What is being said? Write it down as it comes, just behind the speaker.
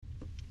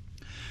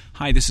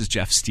Hi, this is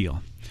Jeff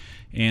Steele,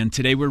 and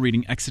today we're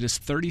reading Exodus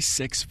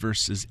 36,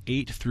 verses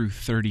 8 through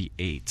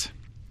 38.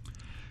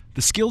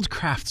 The skilled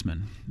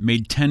craftsman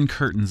made 10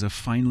 curtains of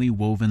finely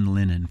woven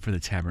linen for the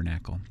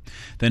tabernacle.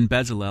 Then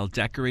Bezalel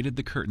decorated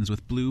the curtains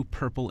with blue,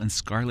 purple, and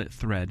scarlet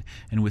thread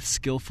and with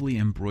skillfully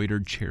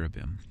embroidered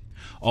cherubim.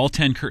 All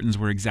 10 curtains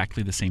were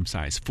exactly the same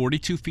size,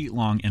 42 feet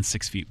long and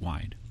 6 feet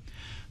wide.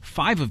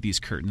 5 of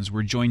these curtains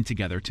were joined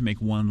together to make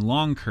one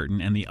long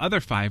curtain, and the other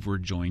 5 were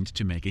joined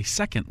to make a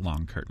second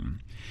long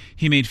curtain.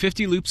 He made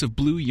 50 loops of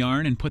blue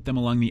yarn and put them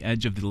along the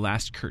edge of the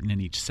last curtain in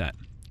each set.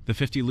 The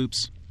 50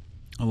 loops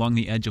along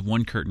the edge of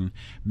one curtain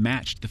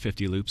matched the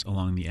 50 loops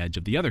along the edge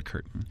of the other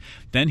curtain.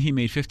 Then he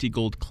made 50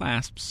 gold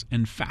clasps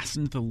and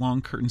fastened the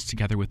long curtains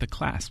together with the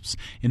clasps.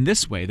 In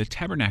this way, the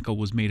tabernacle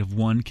was made of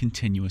one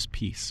continuous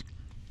piece.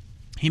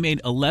 He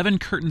made 11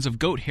 curtains of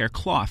goat hair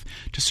cloth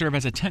to serve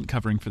as a tent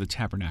covering for the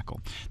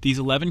tabernacle. These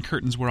 11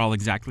 curtains were all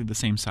exactly the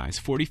same size,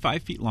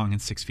 45 feet long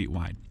and 6 feet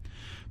wide.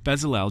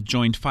 Bezalel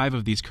joined 5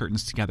 of these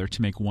curtains together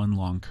to make one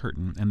long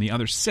curtain, and the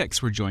other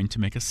 6 were joined to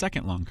make a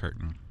second long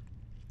curtain.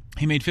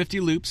 He made 50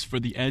 loops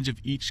for the edge of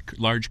each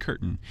large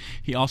curtain.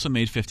 He also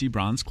made 50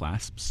 bronze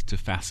clasps to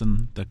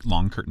fasten the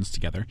long curtains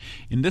together.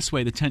 In this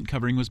way, the tent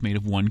covering was made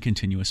of one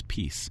continuous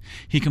piece.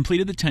 He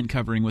completed the tent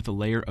covering with a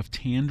layer of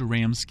tanned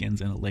ram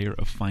skins and a layer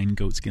of fine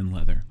goatskin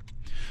leather.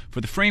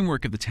 For the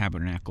framework of the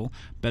tabernacle,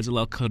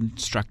 Bezalel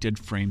constructed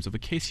frames of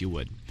acacia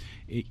wood.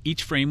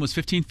 Each frame was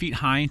 15 feet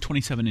high and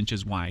 27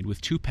 inches wide, with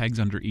 2 pegs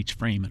under each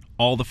frame, and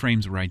all the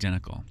frames were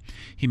identical.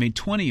 He made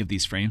 20 of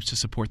these frames to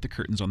support the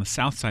curtains on the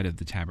south side of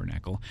the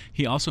tabernacle.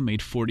 He also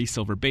made 40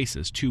 silver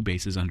bases, 2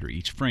 bases under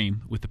each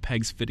frame, with the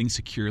pegs fitting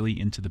securely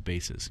into the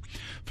bases.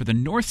 For the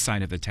north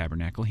side of the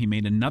tabernacle, he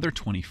made another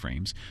 20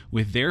 frames,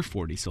 with their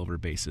 40 silver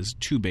bases,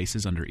 2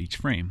 bases under each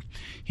frame.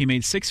 He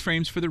made 6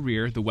 frames for the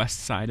rear, the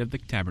west side of the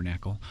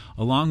tabernacle,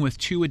 along with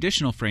 2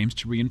 additional frames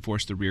to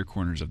reinforce the rear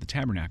corners of the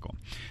tabernacle.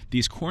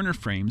 These corner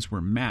frames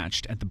were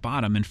matched at the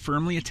bottom and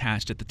firmly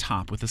attached at the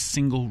top with a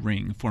single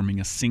ring, forming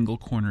a single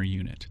corner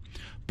unit.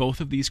 Both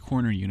of these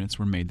corner units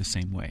were made the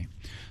same way.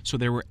 So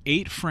there were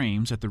 8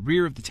 frames at the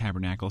rear of the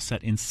tabernacle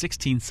set in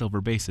 16 silver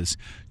bases,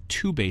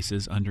 2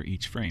 bases under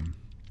each frame.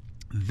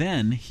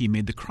 Then he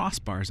made the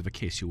crossbars of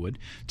acacia wood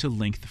to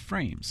link the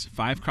frames,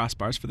 5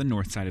 crossbars for the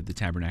north side of the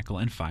tabernacle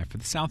and 5 for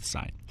the south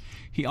side.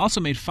 He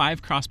also made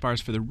 5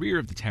 crossbars for the rear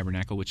of the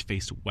tabernacle, which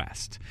faced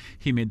west.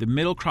 He made the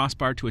middle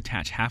crossbar to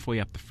attach halfway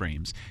up the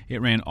frames.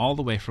 It ran all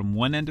the way from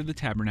one end of the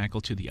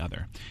tabernacle to the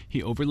other.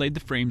 He overlaid the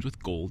frames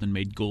with gold and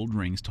made gold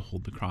rings to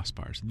hold the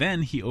crossbars.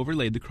 Then he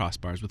overlaid the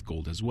crossbars with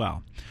gold as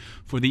well.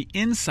 For the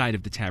inside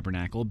of the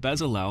tabernacle,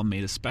 Bezalel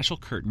made a special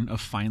curtain of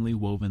finely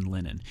woven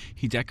linen.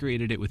 He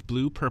decorated it with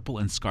blue, purple,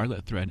 and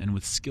scarlet thread and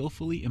with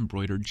skillfully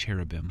embroidered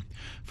cherubim.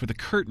 For the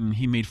curtain,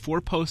 he made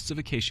 4 posts of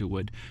acacia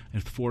wood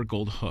with 4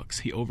 gold hooks.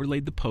 He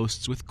overlaid the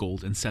posts with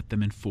gold and set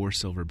them in 4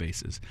 silver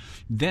bases.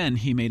 Then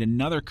he made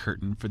another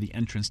curtain for the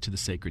entrance to the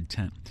sacred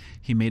tent.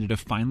 He made it of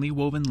finely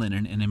woven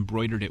linen and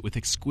embroidered it with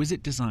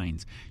exquisite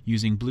designs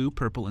using blue,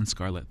 purple, and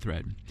scarlet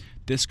thread.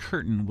 This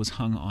curtain was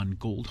hung on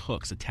gold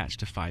hooks attached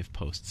to 5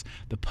 posts.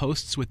 The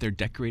posts with their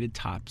decorated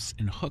tops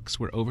and hooks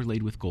were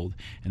overlaid with gold,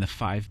 and the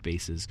 5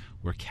 bases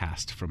were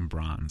cast from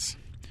bronze.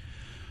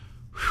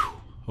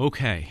 Whew.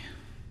 Okay,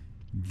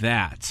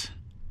 that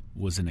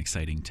was an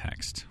exciting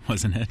text,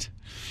 wasn't it?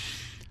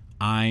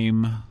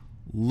 I'm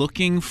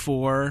looking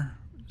for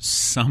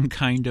some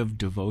kind of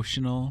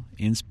devotional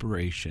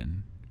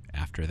inspiration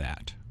after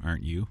that,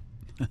 aren't you?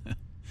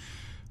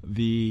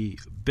 The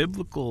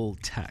biblical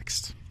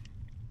text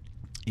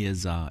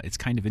is it's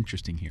kind of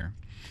interesting here,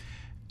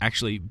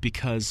 actually,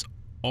 because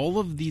all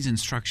of these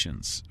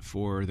instructions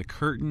for the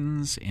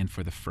curtains and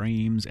for the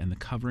frames and the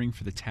covering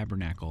for the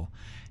tabernacle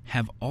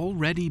have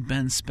already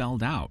been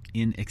spelled out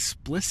in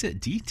explicit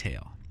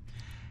detail.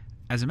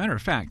 As a matter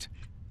of fact,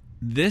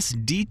 this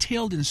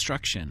detailed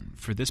instruction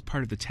for this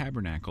part of the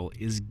tabernacle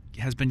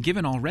has been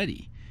given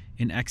already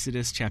in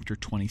Exodus chapter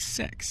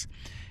 26.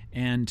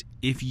 And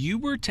if you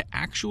were to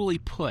actually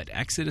put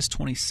Exodus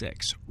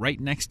 26 right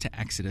next to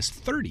Exodus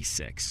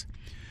 36,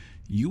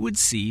 you would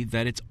see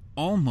that it's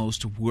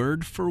almost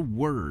word for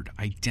word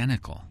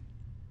identical.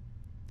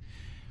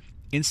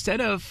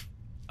 Instead of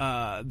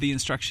the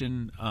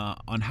instruction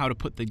on how to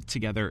put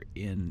together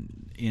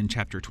in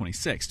chapter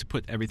 26, to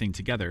put everything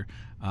together,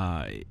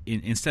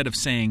 instead of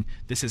saying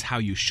this is how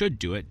you should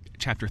do it,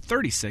 chapter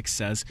 36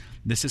 says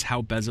this is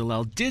how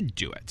Bezalel did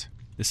do it.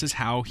 This is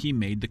how he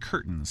made the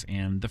curtains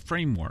and the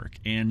framework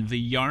and the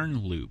yarn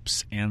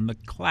loops and the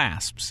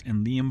clasps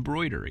and the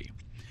embroidery.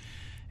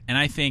 And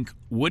I think,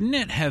 wouldn't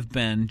it have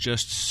been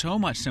just so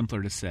much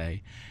simpler to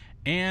say,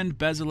 and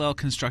Bezalel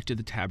constructed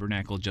the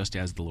tabernacle just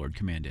as the Lord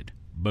commanded.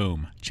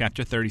 Boom.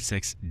 Chapter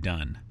 36,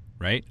 done.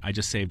 Right? I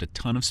just saved a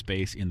ton of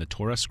space in the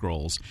Torah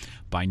scrolls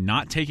by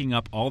not taking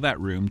up all that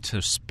room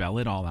to spell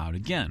it all out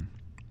again.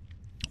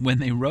 When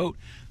they wrote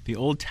the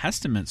Old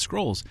Testament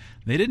scrolls,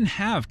 they didn't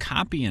have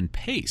copy and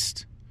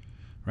paste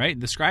right?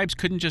 The scribes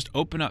couldn't just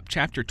open up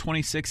chapter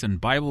 26 in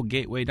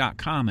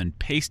BibleGateway.com and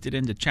paste it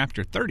into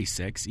chapter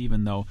 36,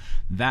 even though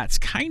that's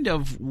kind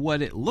of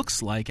what it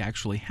looks like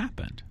actually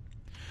happened.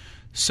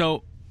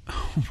 So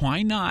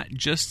why not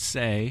just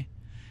say,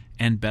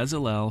 and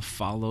Bezalel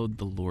followed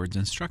the Lord's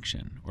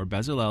instruction, or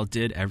Bezalel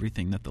did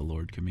everything that the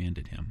Lord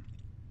commanded him?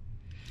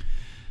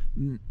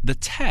 The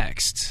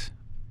text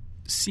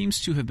seems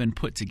to have been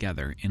put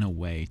together in a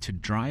way to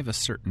drive a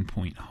certain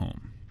point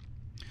home.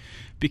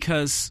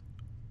 Because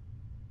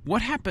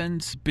what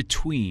happened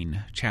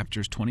between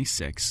chapters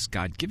 26,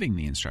 God giving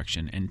the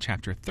instruction, and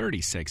chapter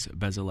 36,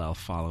 Bezalel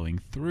following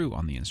through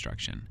on the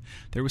instruction?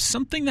 There was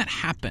something that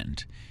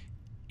happened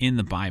in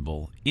the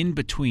Bible in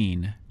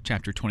between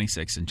chapter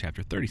 26 and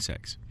chapter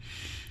 36.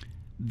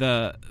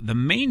 The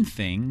main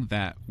thing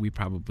that we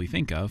probably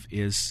think of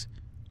is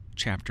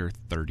chapter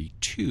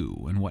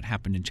 32, and what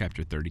happened in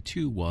chapter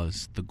 32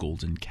 was the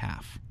golden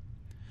calf.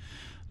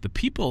 The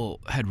people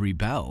had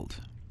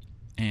rebelled,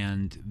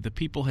 and the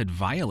people had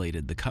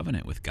violated the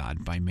covenant with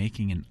God by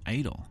making an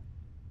idol.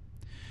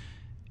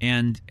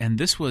 And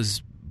this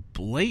was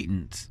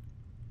blatant,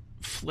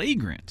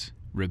 flagrant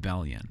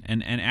rebellion.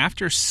 And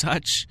after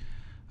such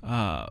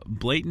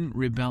blatant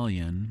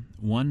rebellion,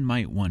 one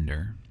might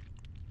wonder,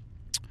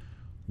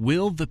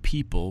 will the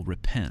people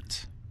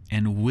repent?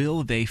 And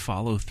will they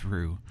follow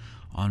through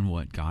on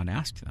what God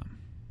asked them?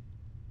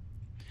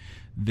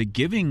 The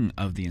giving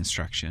of the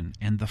instruction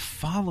and the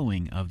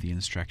following of the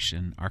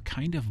instruction are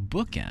kind of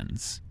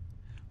bookends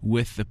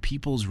with the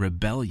people's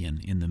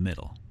rebellion in the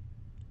middle.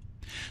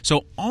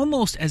 So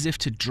almost as if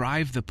to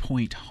drive the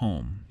point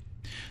home,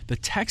 the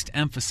text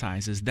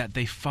emphasizes that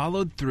they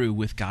followed through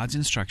with God's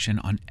instruction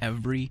on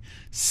every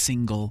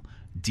single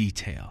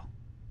detail.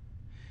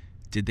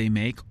 Did they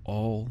make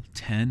all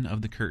 10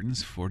 of the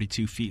curtains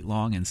 42 feet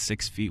long and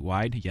 6 feet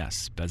wide?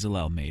 Yes,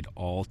 Bezalel made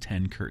all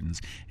 10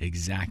 curtains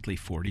exactly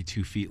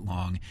 42 feet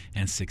long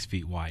and 6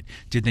 feet wide.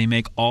 Did they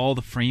make all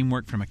the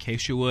framework from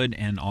acacia wood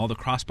and all the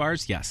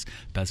crossbars? Yes,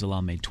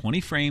 Bezalel made 20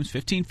 frames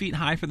 15 feet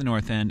high for the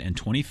north end and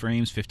 20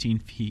 frames 15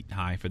 feet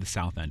high for the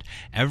south end.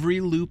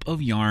 Every loop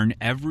of yarn,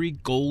 every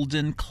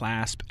golden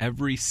clasp,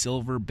 every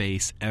silver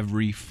base,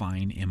 every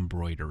fine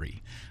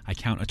embroidery. I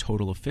count a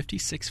total of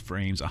 56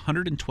 frames,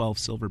 112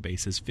 silver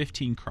bases,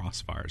 15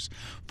 crossbars,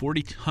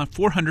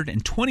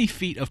 420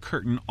 feet of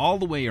curtain all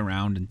the way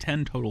around, and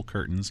 10 total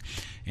curtains,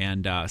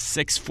 and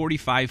 6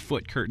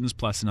 45-foot curtains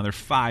plus another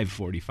 5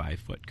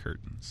 45-foot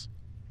curtains.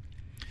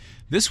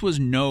 This was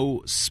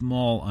no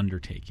small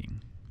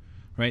undertaking,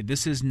 right?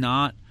 This is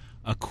not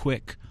a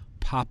quick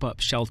pop-up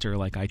shelter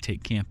like I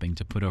take camping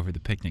to put over the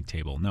picnic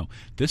table. No,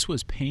 this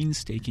was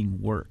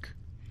painstaking work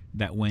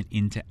that went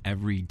into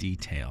every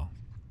detail.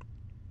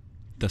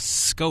 The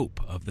scope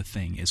of the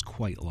thing is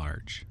quite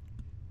large.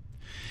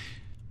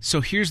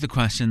 So here's the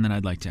question that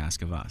I'd like to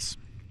ask of us.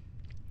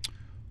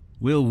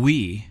 Will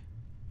we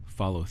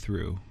follow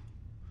through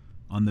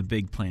on the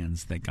big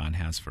plans that God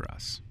has for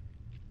us?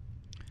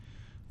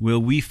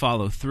 Will we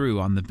follow through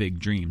on the big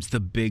dreams,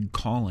 the big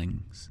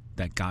callings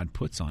that God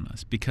puts on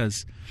us?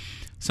 Because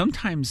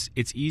sometimes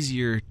it's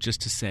easier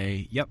just to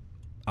say, yep,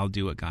 I'll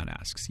do what God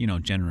asks,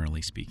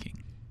 generally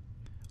speaking.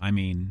 I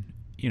mean,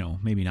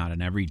 maybe not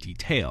in every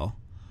detail,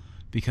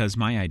 because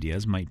my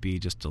ideas might be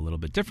just a little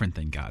bit different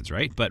than God's,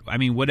 right? But,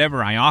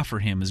 whatever I offer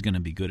him is going to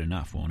be good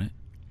enough, won't it?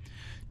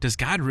 Does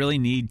God really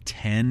need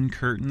 10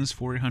 curtains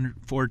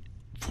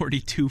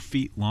 42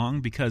 feet long?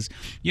 Because,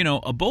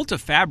 a bolt of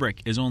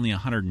fabric is only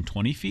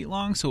 120 feet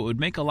long, so it would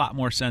make a lot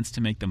more sense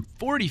to make them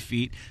 40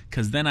 feet,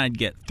 because then I'd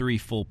get 3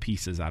 full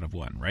pieces out of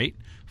one, right?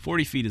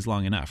 40 feet is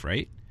long enough,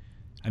 right?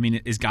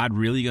 Is God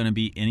really going to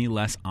be any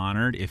less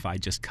honored if I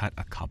just cut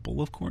a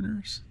couple of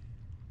corners?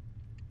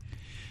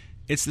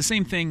 It's the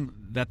same thing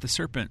that the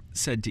serpent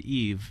said to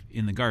Eve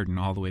in the garden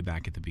all the way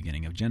back at the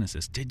beginning of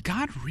Genesis. Did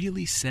God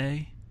really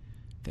say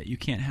that you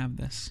can't have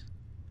this?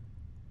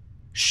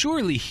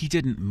 Surely he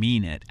didn't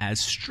mean it as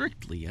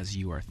strictly as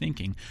you are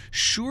thinking.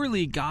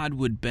 Surely God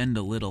would bend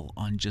a little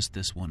on just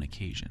this one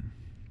occasion.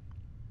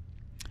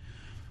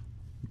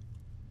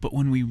 But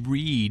when we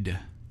read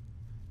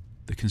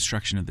the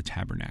construction of the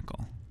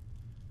tabernacle,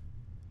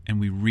 and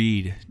we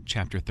read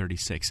chapter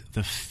 36,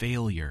 the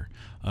failure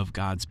of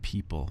God's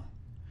people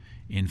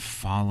in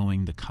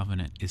following the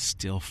covenant is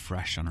still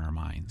fresh on our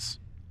minds.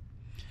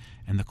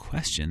 And the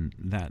question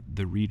that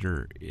the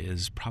reader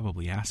is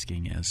probably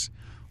asking is,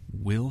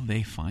 will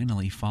they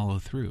finally follow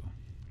through?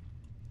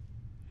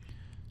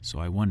 So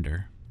I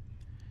wonder,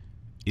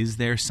 is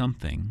there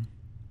something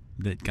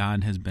that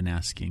God has been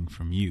asking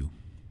from you?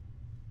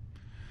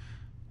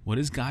 What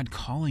is God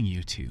calling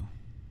you to?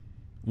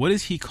 What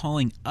is he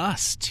calling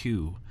us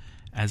to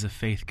as a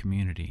faith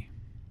community?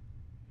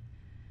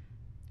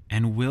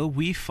 And will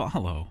we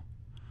follow,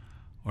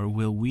 or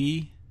will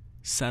we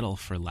settle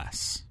for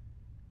less?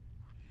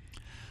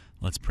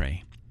 Let's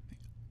pray.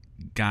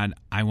 God,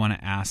 I want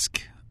to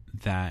ask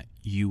that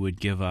you would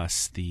give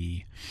us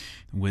the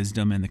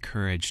wisdom and the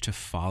courage to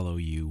follow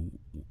you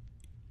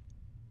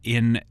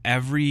in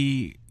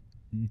every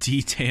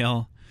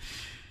detail,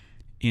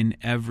 in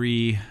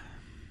every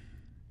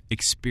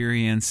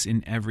experience,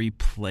 in every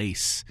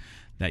place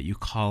that you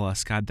call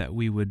us, God, that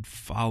we would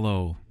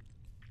follow.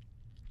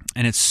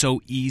 And it's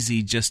so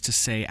easy just to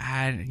say,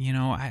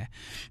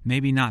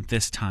 maybe not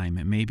this time.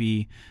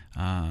 Maybe,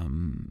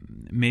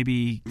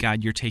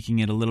 God, you're taking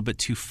it a little bit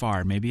too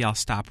far. Maybe I'll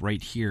stop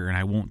right here and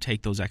I won't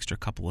take those extra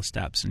couple of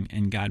steps.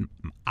 And God,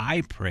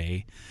 I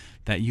pray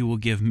that you will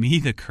give me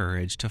the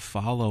courage to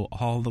follow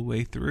all the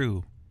way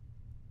through.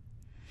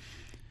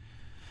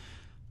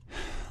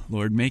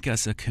 Lord, make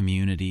us a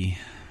community.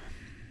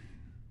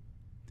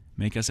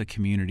 Make us a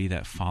community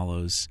that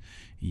follows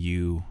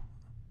you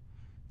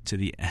to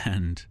the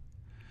end,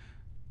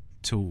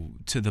 to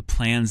the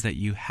plans that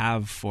you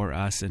have for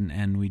us,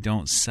 and we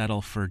don't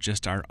settle for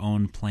just our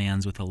own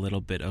plans with a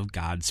little bit of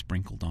God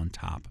sprinkled on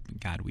top.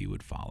 God, we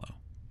would follow.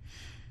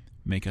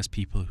 Make us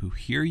people who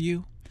hear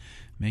you.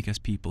 Make us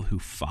people who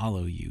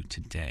follow you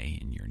today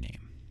in your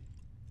name.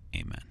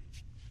 Amen.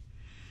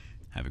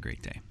 Have a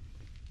great day.